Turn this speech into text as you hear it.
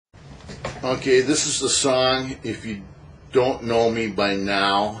Okay, this is the song, if you don't know me by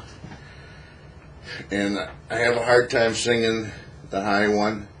now, and I have a hard time singing the high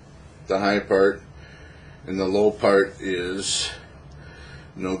one, the high part, and the low part is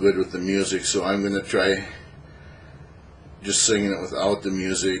no good with the music, so I'm going to try just singing it without the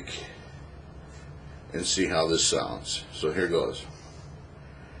music and see how this sounds. So here goes.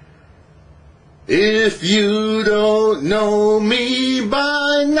 If you don't know me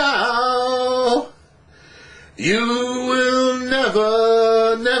by now, you will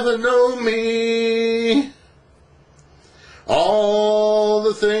never know me. All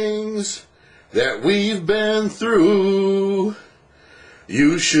the things that we've been through,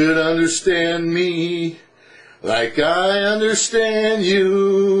 you should understand me like I understand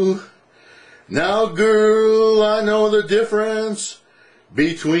you. Now, girl, I know the difference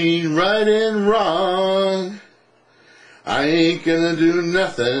between right and wrong. I ain't gonna do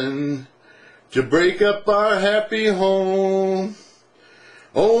nothing to break up our happy home.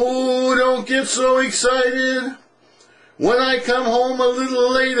 Oh, don't get so excited when I come home a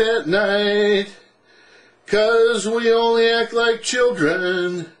little late at night, 'cause we only act like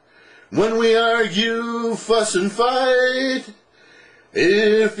children when we argue, fuss and fight.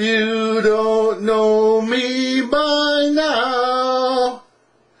 If you don't know me by now,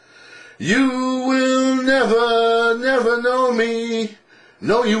 you will never know me.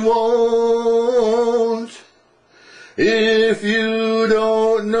 No, you won't. If you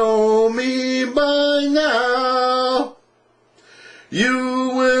don't know me by now, you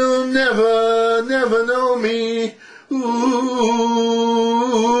will never know me. Ooh.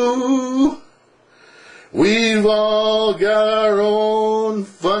 We've all got our own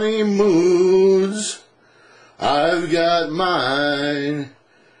funny moods. I've got mine.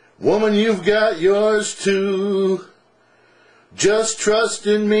 Woman, you've got yours too. Just trust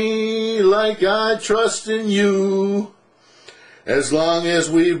in me like I trust in you. As long as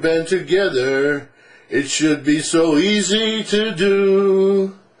we've been together, it should be so easy to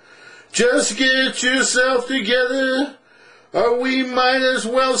do. Just get yourself together, or we might as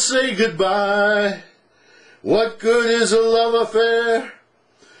well say goodbye. What good is a love affair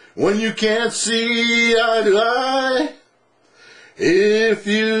when you can't see eye to eye? If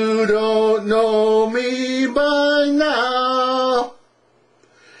you don't know me by now,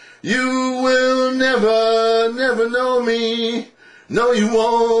 you will never know me. No, you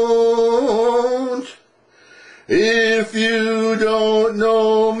won't. If you don't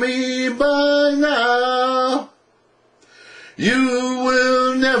know me by now, you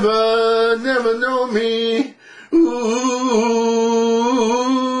will never know me. Ooh.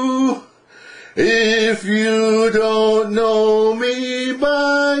 If you don't know me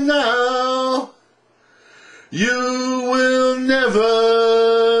by now, you will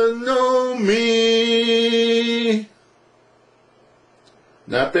never know me.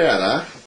 Not bad, huh?